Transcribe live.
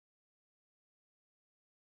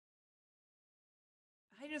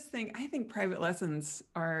I think private lessons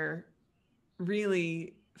are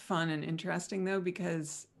really fun and interesting though,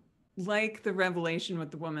 because like the revelation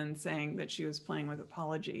with the woman saying that she was playing with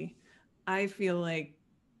apology, I feel like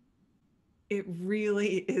it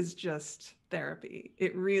really is just therapy.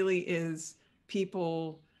 It really is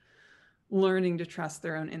people learning to trust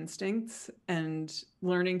their own instincts and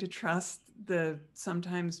learning to trust the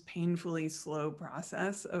sometimes painfully slow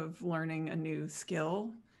process of learning a new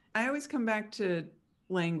skill. I always come back to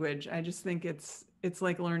language. I just think it's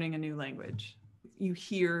like learning a new language. You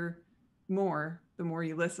hear more the more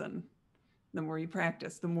you listen, the more you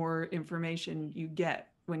practice, the more information you get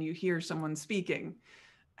when you hear someone speaking.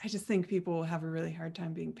 I just think people have a really hard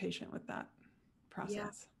time being patient with that Yeah.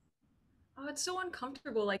 process. Oh, it's so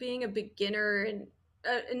uncomfortable, like being a beginner and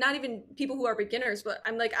not even people who are beginners, but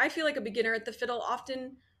I feel like a beginner at the fiddle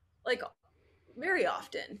often, like very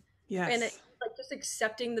often, and Yes. like just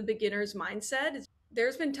accepting the beginner's mindset.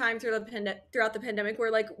 There's been time throughout the pandemic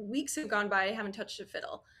where like weeks have gone by I haven't touched a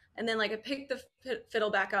fiddle, and then like I pick the fiddle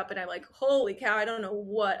back up and I'm like, holy cow, I don't know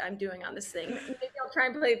what I'm doing on this thing. Maybe I'll try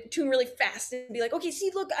and play a tune really fast and be like, okay, see,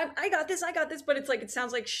 look, I got this, I got this, but it's like it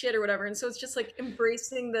sounds like shit or whatever. And so it's just like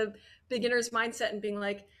embracing the beginner's mindset and being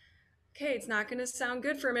like, okay, it's not going to sound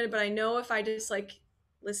good for a minute, but I know if I just like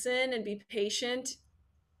listen and be patient,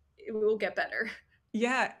 it will get better.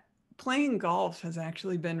 Yeah, playing golf has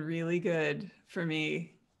actually been really good for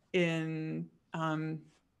me in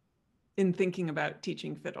in thinking about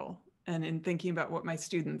teaching fiddle and in thinking about what my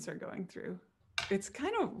students are going through. It's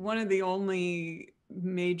kind of one of the only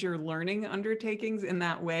major learning undertakings in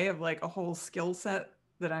that way of like a whole skill set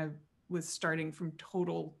that I was starting from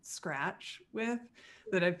total scratch with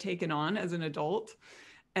that I've taken on as an adult.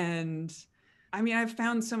 And I mean, I've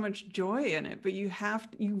found so much joy in it, but you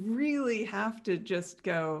really have to just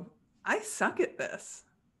go, I suck at this.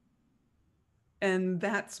 And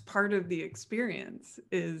that's part of the experience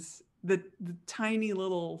is the tiny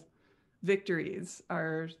little victories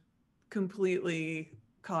are completely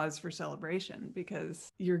cause for celebration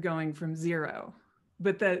because you're going from zero.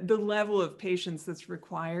 But the level of patience that's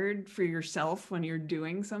required for yourself when you're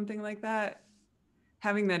doing something like that,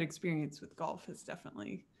 having that experience with golf has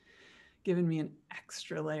definitely given me an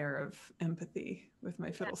extra layer of empathy with my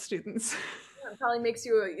Yeah, fiddle students. it probably makes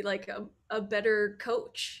you a better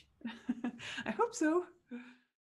coach. I hope so.